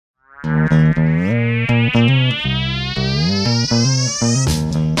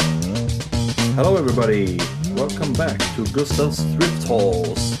everybody, welcome back to Gustaf's Thrift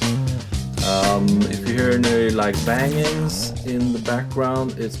Hauls. If you hear any like bangings in the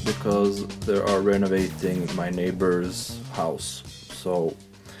background, it's because they are renovating my neighbor's house. So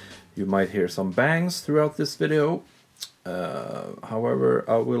you might hear some bangs throughout this video. However,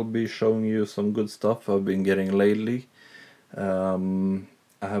 I will be showing you some good stuff I've been getting lately. I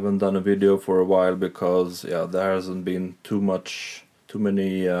haven't done a video for a while because there hasn't been too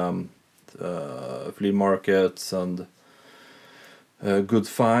many flea markets and good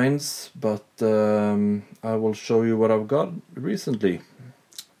finds, but I will show you what I've got recently,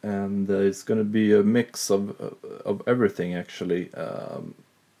 and it's gonna be a mix of everything actually. A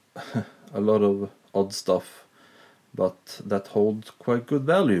lot of odd stuff, but that holds quite good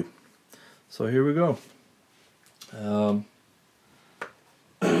value. So here we go.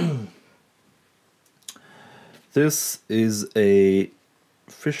 This is a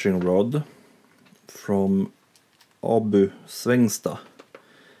fishing rod from Svängsta.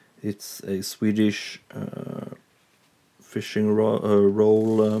 It's a Swedish fishing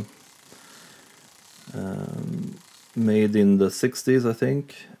roll made in the 60s, I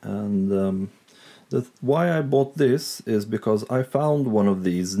think. And why I bought this is because I found one of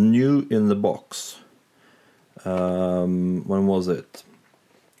these new in the box. When was it?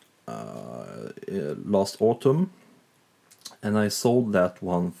 Last autumn, and I sold that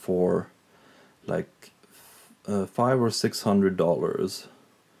one for like $500 or $600.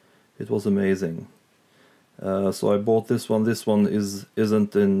 It was amazing. So I bought this one. This one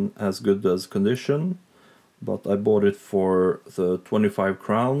isn't in as good as condition, but I bought it for the 25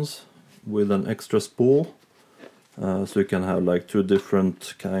 crowns with an extra spool, so you can have like two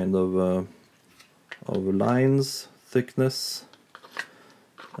different kind of lines, thickness.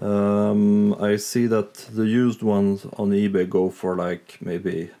 I see that the used ones on eBay go for like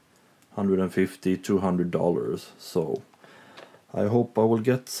maybe $150, $200, so I hope I will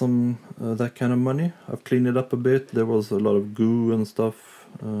get some that kind of money. I've cleaned it up a bit. There was a lot of goo and stuff.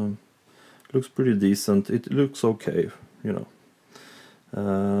 Looks pretty decent. It looks okay, you know.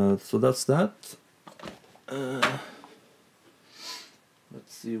 So that's that. Let's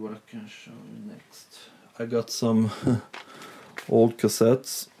see what I can show you next. I got some old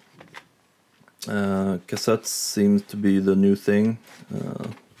cassettes. Cassettes seems to be the new thing.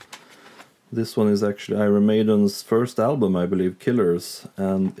 This one is actually Iron Maiden's first album, I believe, Killers,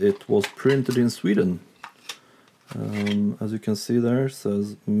 and it was printed in Sweden. As you can see there, it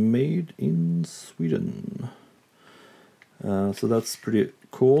says made in Sweden. So that's pretty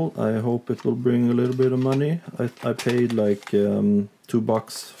cool. I hope it will bring a little bit of money. I paid like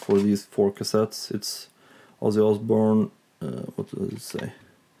 $2 for these 4 cassettes. It's Ozzy Osbourne, what does it say?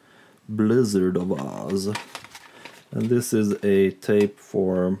 Blizzard of Oz. And this is a tape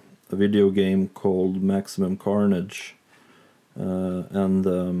for a video game called Maximum Carnage. And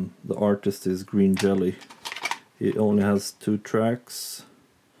the artist is Green Jelly. It only has 2 tracks.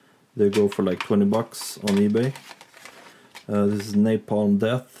 They go for like $20 on eBay. This is Napalm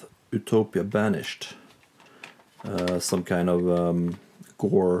Death, Utopia Banished. Some kind of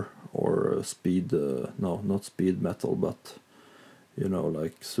gore or speed, no, not speed metal, but you know,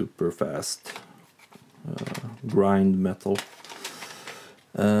 like super fast grind metal.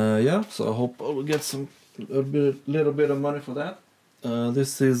 Yeah, so I hope I will get a little bit of money for that.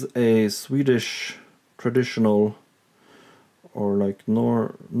 This is a Swedish traditional, or like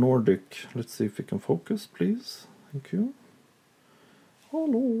Nordic. Let's see if we can focus, please. Thank you.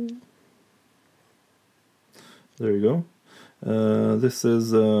 Hello. There you go. This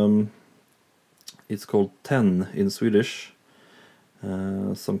is it's called 10 in Swedish.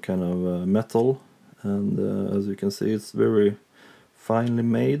 Some kind of metal, and as you can see, it's very finely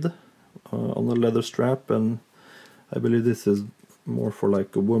made on the leather strap, and I believe this is more for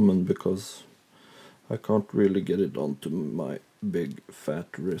like a woman because I can't really get it onto my big fat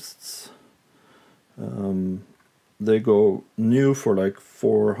wrists. They go new for like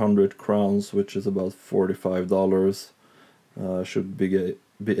 400 crowns, which is about $45. Should be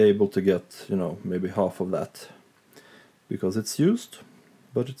able to get, you know, maybe half of that because it's used,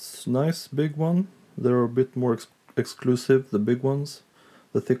 but it's nice big one. They're a bit more exclusive, the big ones,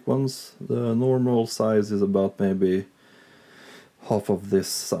 the thick ones. The normal size is about maybe half of this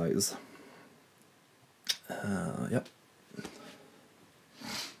size. Yep.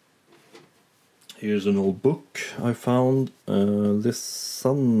 Here's an old book I found this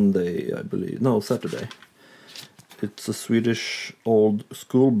Sunday, I believe. No, Saturday. It's a Swedish old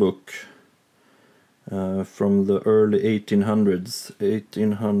school book from the early 1800s,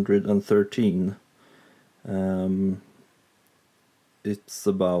 1813. It's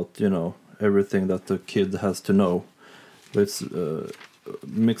about, you know, everything that the kid has to know. It's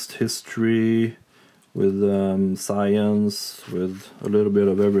mixed history with science, with a little bit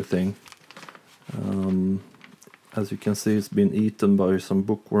of everything. As you can see, it's been eaten by some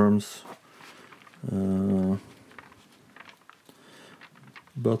bookworms.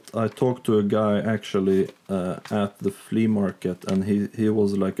 But I talked to a guy actually at the flea market, and he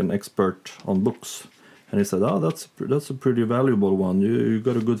was like an expert on books, and he said, "Oh, that's a pretty valuable one. You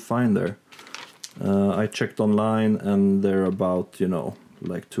got a good find there." I checked online, and they're about, you know,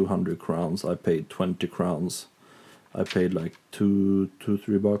 like 200 crowns. I paid 20 crowns. I paid like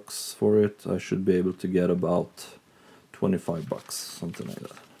 $3 for it. I should be able to get about $25, something like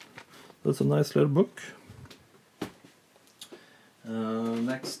that. That's a nice little book.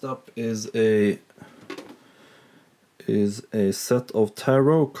 Next up is a set of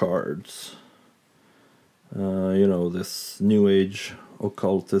tarot cards. You know, this new age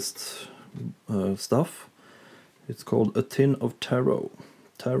occultist stuff. It's called A Tin of Tarot,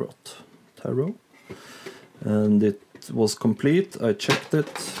 and it was complete. I checked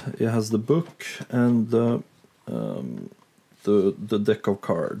it. It has the book and the deck of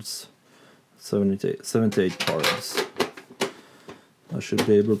cards, 78 cards. I should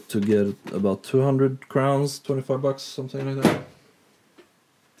be able to get about 200 crowns, $25, something like that.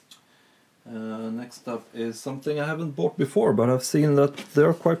 Next up is something I haven't bought before, but I've seen that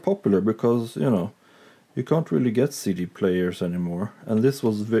they're quite popular because, you know, you can't really get CD players anymore. And this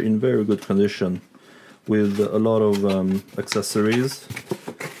was in very good condition with a lot of accessories.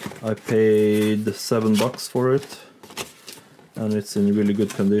 I paid $7 for it, and it's in really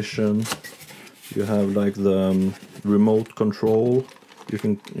good condition. You have like the remote control. You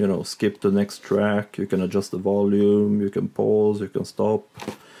can, you know, skip the next track. You can adjust the volume. You can pause. You can stop.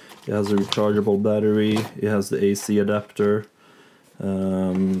 It has a rechargeable battery. It has the AC adapter.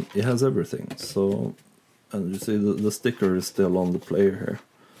 It has everything. So, and you see the sticker is still on the player here.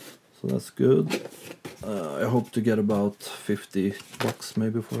 So that's good. I hope to get about $50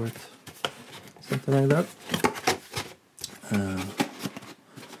 maybe for it. Something like that.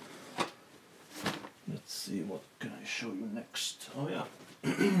 Let's see, what can I show you next? Oh yeah.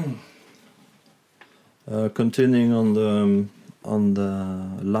 Continuing on the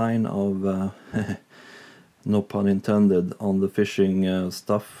line of no pun intended on the fishing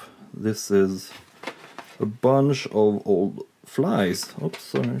stuff. This is a bunch of old flies. Oops,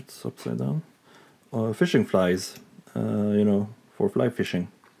 sorry, it's upside down. Fishing flies, you know, for fly fishing.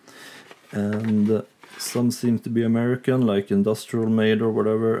 And some seem to be American, like industrial made or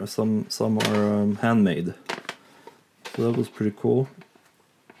whatever. Some are handmade. So that was pretty cool.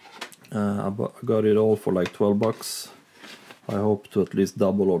 I got it all for like $12. I hope to at least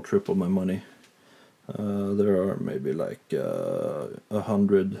double or triple my money. There are maybe like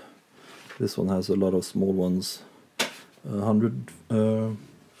 100. This one has a lot of small ones. 100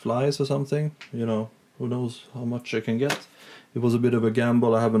 flies or something. You know, who knows how much I can get. It was a bit of a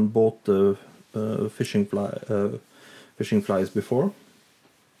gamble. I haven't bought the fishing flies before,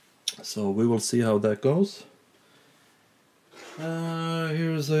 so we will see how that goes.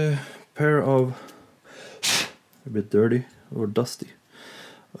 Here's a pair of, a bit dirty or dusty,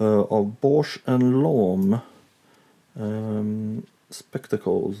 of Bauch and Lomb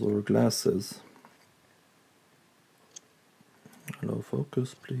spectacles or glasses. Hello,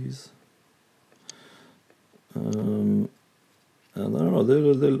 focus, please. And I don't know,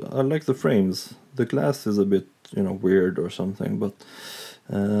 I like the frames. The glass is a bit, you know, weird or something, but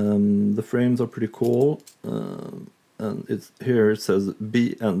the frames are pretty cool. And it's here it says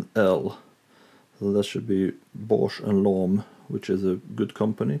B and L, so that should be Bauch and Lomb, which is a good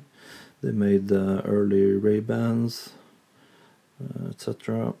company. They made the early Ray-Bans,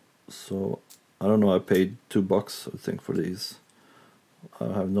 etc. So I don't know. I paid $2, I think, for these.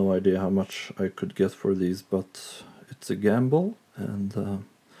 I have no idea how much I could get for these, but it's a gamble, and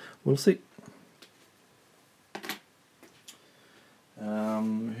we'll see.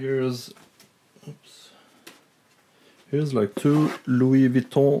 Here's like 2 Louis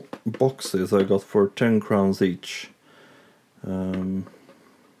Vuitton boxes I got for 10 crowns each.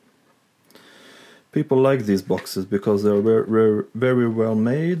 People like these boxes because they're very well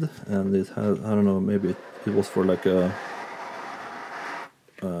made, and it has, I don't know, maybe it was for like a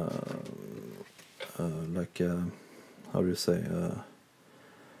how do you say,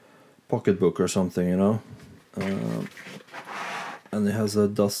 pocketbook or something, you know. And it has a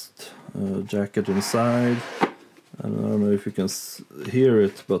dust jacket inside. And I don't know if you can hear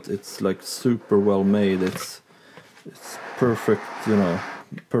it, but it's like super well made. It's perfect, you know,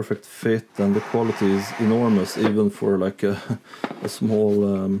 perfect fit, and the quality is enormous, even for like a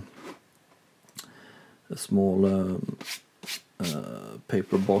small a small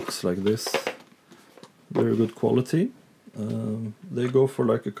paper box like this. Very good quality. They go for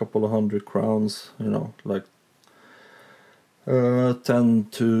like a couple of hundred crowns, you know, like 10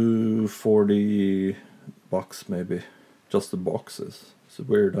 to 40 bucks maybe. Just the boxes. It's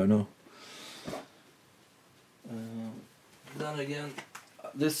weird, I know. Then again,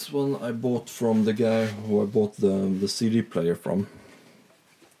 this one I bought from the guy who I bought the CD player from.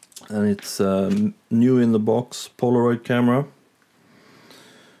 And it's new in the box, Polaroid camera.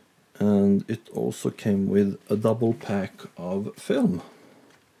 And it also came with a double pack of film.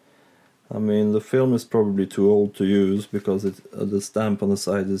 I mean, the film is probably too old to use because the stamp on the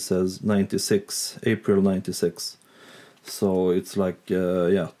side it says 96, April 96. So it's like,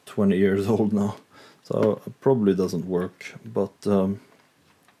 yeah, 20 years old now. So it probably doesn't work. But the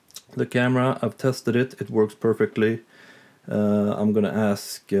camera, I've tested it, it works perfectly. I'm gonna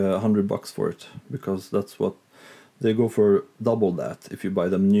ask $100 for it because that's what they go for, double that if you buy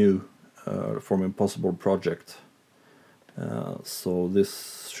them new from Impossible Project. So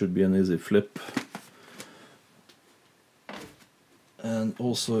this should be an easy flip. And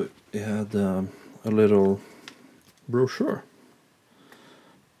also it had a little brochure.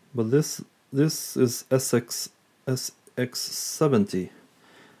 But this is SX-70.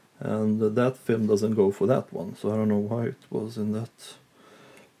 And that film doesn't go for that one, so I don't know why it was in that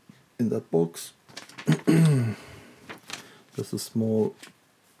box. Just a small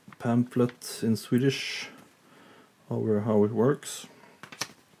pamphlet in Swedish over how it works.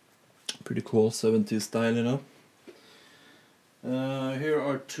 Pretty cool, 70s style, you know. Here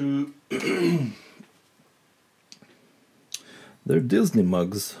are two. They're Disney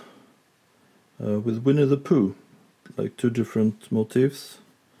mugs with Winnie the Pooh, like two different motifs.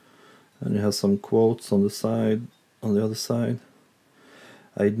 And it has some quotes on the side, on the other side.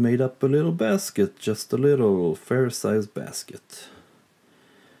 I'd made up a little basket, just a little fair-sized basket.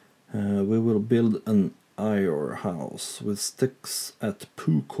 We will build an Eeyore house with sticks at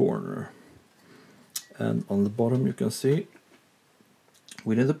Pooh corner. And on the bottom you can see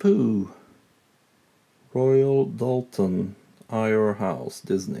Winnie the Pooh, Royal Doulton, Eeyore house,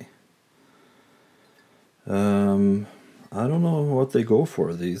 Disney. I don't know what they go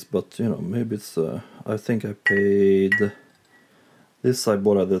for these, but you know, maybe it's I think I paid this. I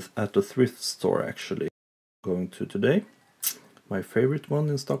bought at the thrift store actually. Going to today, my favorite one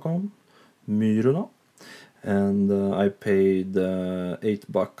in Stockholm, Myrorna, and I paid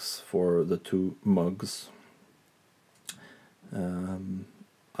 $8 for the two mugs.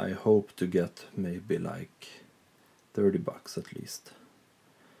 I hope to get maybe like $30 at least.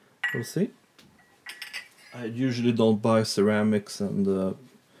 We'll see. I usually don't buy ceramics and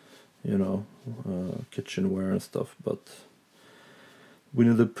you know, kitchenware and stuff, but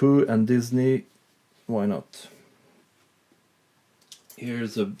Winnie the Pooh and Disney, why not?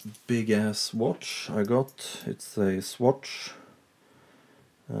 Here's a big ass watch I got. It's a Swatch.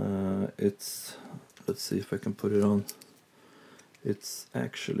 It's, let's see if I can put it on. It's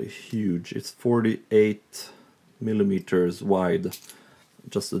actually huge. It's 48 millimeters wide,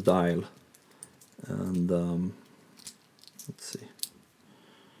 just a dial. And let's see.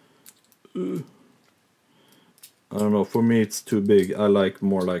 I don't know, for me it's too big. I like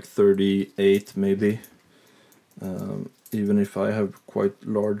more like 38 maybe. Even if I have quite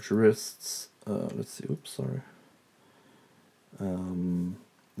large wrists. Let's see, oops, sorry.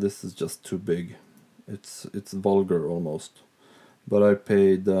 This is just too big. It's vulgar almost. But I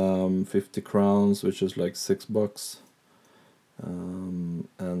paid 50 crowns, which is like $6.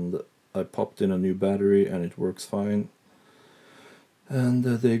 And I popped in a new battery and it works fine. And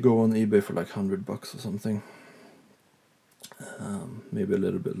they go on eBay for like $100 or something. Maybe a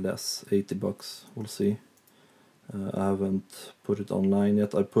little bit less, $80, we'll see. I haven't put it online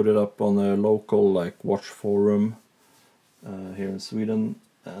yet. I put it up on a local like watch forum here in Sweden,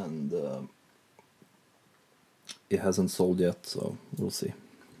 and it hasn't sold yet, so we'll see.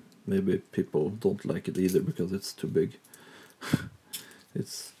 Maybe people don't like it either because it's too big.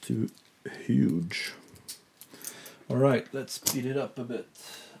 It's too huge. Alright, let's speed it up a bit.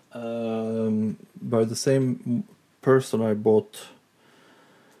 By the same person I bought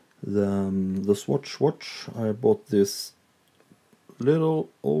the Swatch watch, I bought this little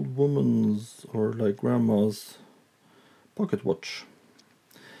old woman's or like grandma's pocket watch.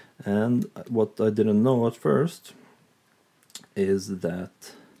 And what I didn't know at first is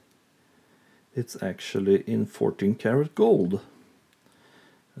that it's actually in 14 karat gold.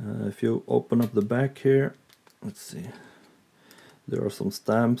 If you open up the back here, let's see, there are some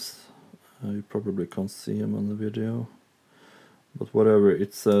stamps. You probably can't see them on the video. but whatever,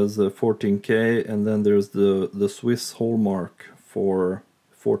 it says 14K, and then there's the Swiss hallmark for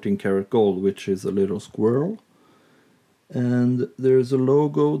 14 karat gold, which is a little squirrel, and there's a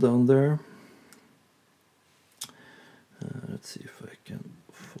logo down there. Let's see if I can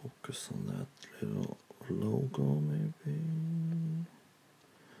focus on that little logo, maybe.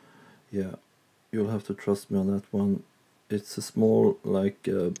 Yeah, you'll have to trust me on that one. It's a small, like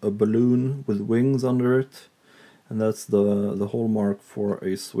a balloon with wings under it, and that's the hallmark for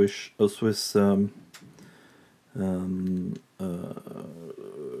a Swiss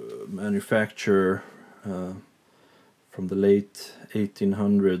manufacturer from the late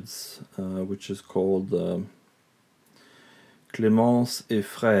 1800s, which is called Clémence et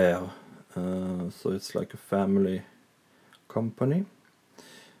Frères. So it's like a family company.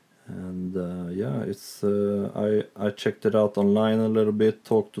 And yeah, it's I checked it out online a little bit,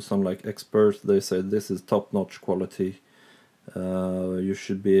 talked to some like experts. They said this is top-notch quality. You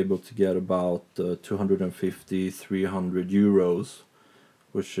should be able to get about 250-300 euros,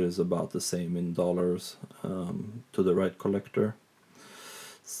 which is about the same in dollars, to the right collector.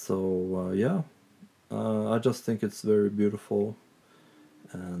 So yeah, I just think it's very beautiful,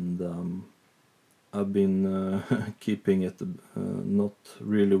 and I've been keeping it, not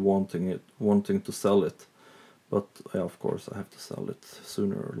really wanting to sell it, but yeah, of course I have to sell it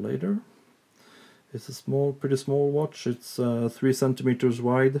sooner or later. It's a pretty small watch. It's 3 centimeters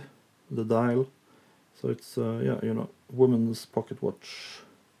wide, the dial, so it's yeah, you know, woman's pocket watch.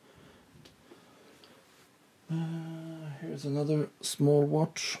 Here's another small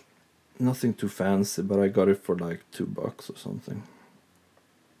watch, nothing too fancy, but I got it for like $2 or something.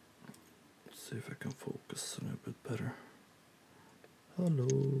 See if I can focus a little bit better.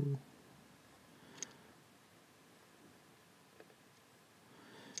 Hello.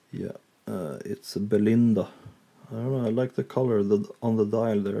 Yeah, it's a Belinda. I don't know, I like the color on the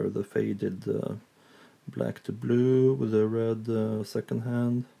dial there, the faded black to blue with a red second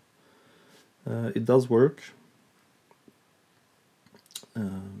hand. It does work.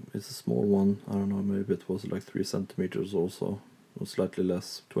 It's a small one. I don't know, maybe it was like 3 centimeters also, or slightly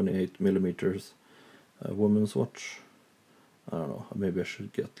less, 28 millimeters. Woman's watch. I don't know, maybe I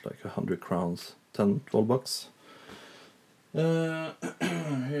should get like 100 crowns, 10-12 bucks.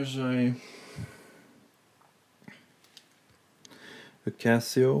 Here's a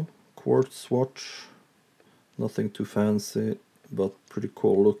Casio quartz watch. Nothing too fancy, but pretty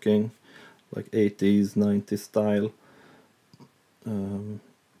cool looking, like 80s, 90s style.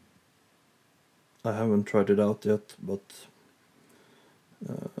 I haven't tried it out yet, but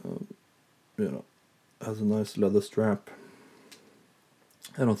you know, has a nice leather strap.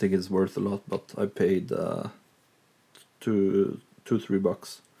 I don't think it's worth a lot, but I paid $2-3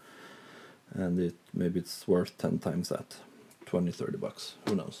 bucks, and maybe it's worth 10 times that, 20-30 bucks,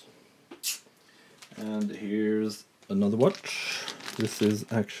 who knows. And here's another watch. This is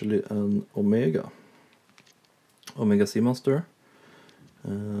actually an Omega Seamaster,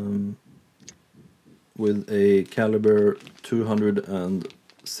 with a caliber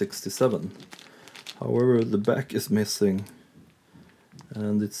 267. However, the back is missing,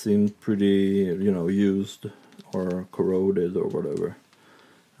 and it seemed pretty, you know, used or corroded or whatever.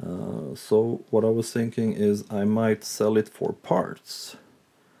 So what I was thinking is I might sell it for parts,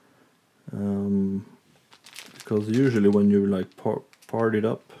 because usually when you like part it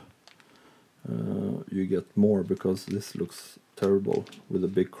up, you get more, because this looks terrible with a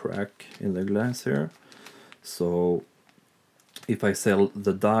big crack in the glass here. So if I sell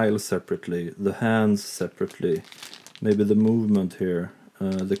the dial separately, the hands separately, maybe the movement here,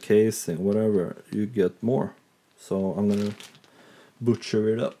 the casing, whatever, you get more. So I'm gonna butcher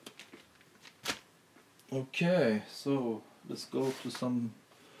it up. Okay, so let's go to some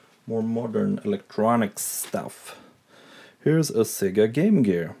more modern electronics stuff. Here's a Sega Game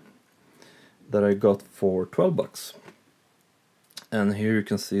Gear that I got for 12 bucks. And here you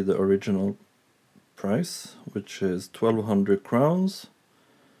can see the original price, which is 1200 crowns,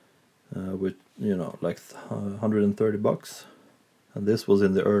 with, you know, like 130 bucks. And this was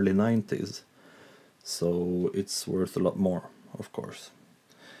in the early 90s, so it's worth a lot more, of course.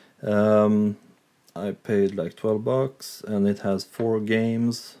 I paid like 12 bucks, and it has 5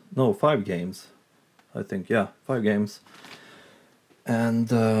 games, I think, yeah, 5 games.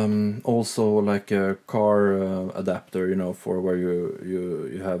 And also like a car adapter, you know, for where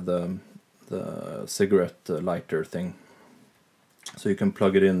you have the cigarette lighter thing, so you can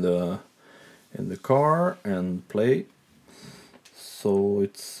plug it in the car and play. So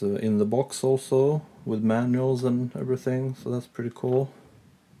it's in the box also with manuals and everything, so that's pretty cool.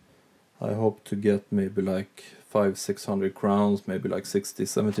 I hope to get maybe like 500-600 crowns, maybe like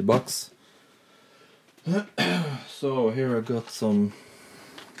 60-70 bucks. So here I got some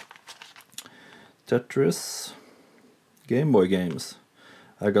Tetris Game Boy games.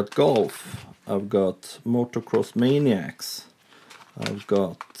 I got Golf, I've got Motocross Maniacs, I've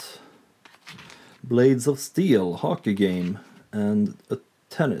got Blades of Steel hockey game, and a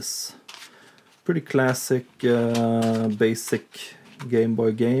tennis. Pretty classic, basic Game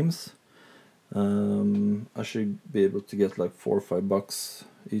Boy games. I should be able to get like 4 or 5 bucks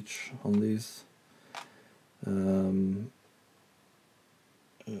each on these.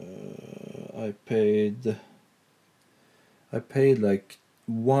 I paid like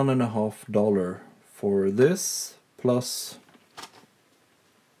 $1.50 for this, plus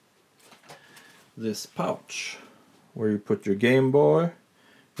this pouch where you put your Game Boy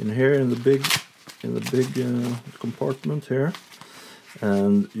in here in the big compartment here,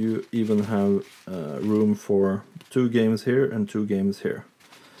 and you even have room for 2 games here and 2 games here.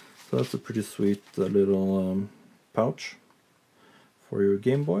 So that's a pretty sweet little pouch for your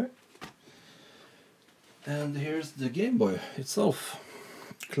Game Boy. And here's the Game Boy itself.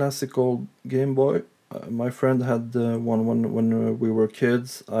 Classic old Game Boy. My friend had one when we were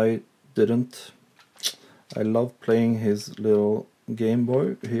kids. I didn't. I loved playing his little Game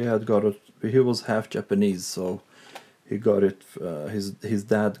Boy. He was half Japanese, so he got it. His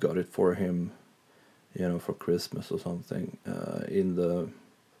dad got it for him, you know, for Christmas or something. In the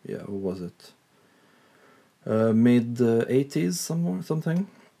what was it? Mid 80s something.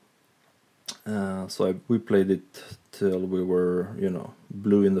 So we played it till we were, you know,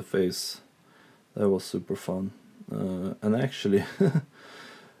 blue in the face. That was super fun. And actually,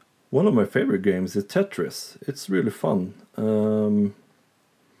 one of my favorite games is Tetris. It's really fun. I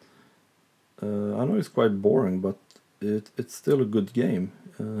know it's quite boring, but it's still a good game.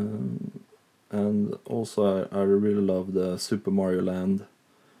 And also I really love the Super Mario Land.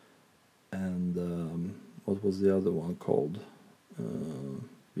 And what was the other one called?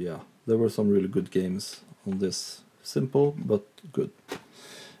 Yeah, there were some really good games on this. Simple but good.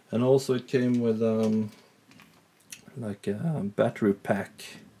 And also it came with like a battery pack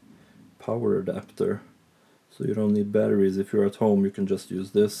power adapter, so you don't need batteries. If you're at home, you can just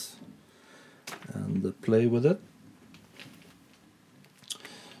use this and play with it.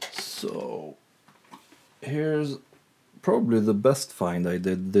 So here's probably the best find I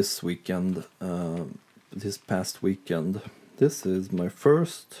did this weekend, this past weekend. This is my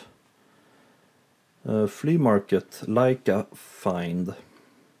first flea market Leica find.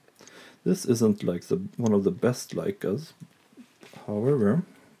 This isn't like one of the best Leicas, however,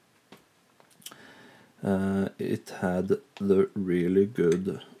 it had the really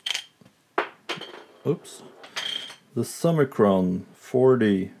good, the Summicron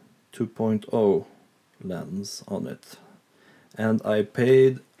 40 2.0 lens on it, and I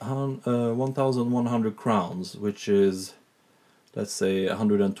paid 1,100 crowns, which is, let's say,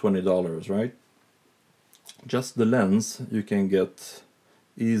 $120, right? Just the lens you can get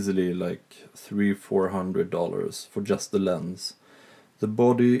easily like $300-400 for just the lens. The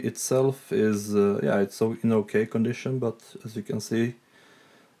body itself is it's so in okay condition, but as you can see,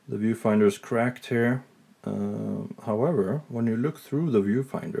 the viewfinder is cracked here. However, when you look through the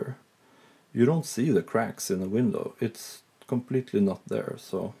viewfinder, you don't see the cracks in the window. It's completely not there,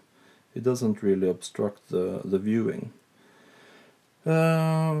 so it doesn't really obstruct the viewing.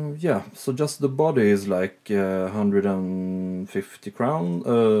 So just the body is like 150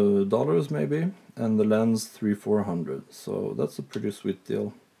 dollars maybe, and the lens 300-400. So that's a pretty sweet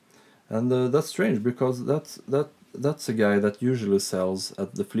deal. And that's strange, because that's a guy that usually sells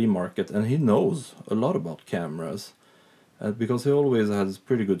at the flea market, and he knows a lot about cameras, because he always has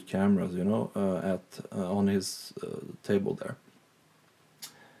pretty good cameras, you know, on his table there.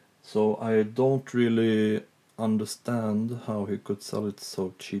 So I don't really understand how he could sell it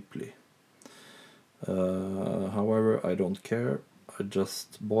so cheaply. However, I don't care. I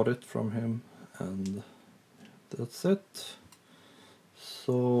just bought it from him, and that's it.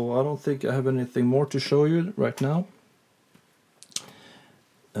 So I don't think I have anything more to show you right now.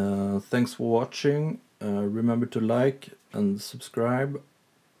 Thanks for watching. Remember to like and subscribe.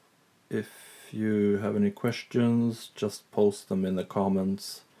 If you have any questions, just post them in the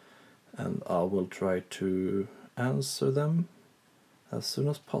comments, and I will try to answer them as soon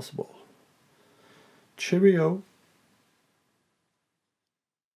as possible. Cheerio!